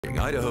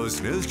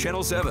Idaho's News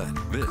Channel 7.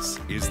 This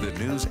is the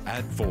news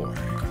at 4.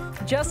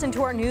 Just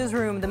into our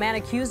newsroom, the man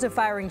accused of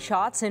firing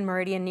shots in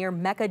Meridian near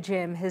Mecca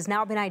Gym has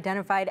now been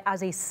identified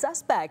as a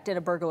suspect in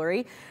a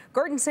burglary.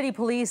 Garden City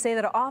police say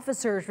that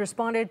officers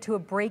responded to a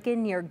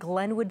break-in near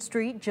Glenwood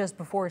Street just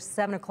before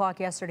 7 o'clock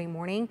yesterday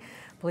morning.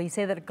 Police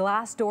say that a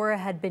glass door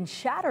had been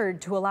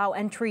shattered to allow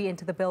entry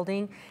into the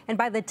building, and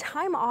by the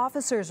time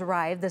officers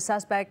arrived, the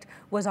suspect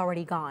was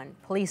already gone.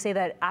 Police say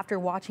that after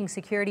watching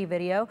security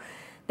video,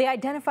 they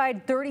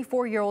identified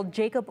 34-year-old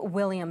Jacob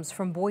Williams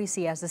from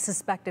Boise as the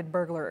suspected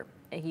burglar.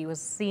 He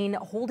was seen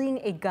holding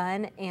a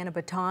gun and a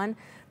baton.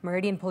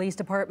 Meridian Police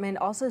Department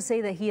also say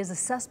that he is a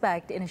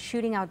suspect in a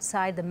shooting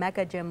outside the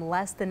Mecca Gym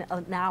less than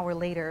an hour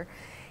later.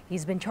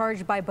 He's been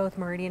charged by both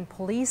Meridian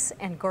Police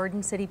and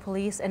Garden City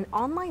Police. And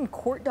online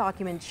court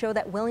documents show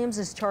that Williams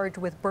is charged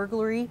with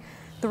burglary,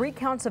 3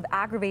 counts of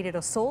aggravated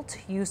assault,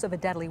 use of a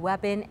deadly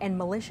weapon, and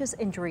malicious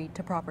injury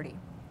to property.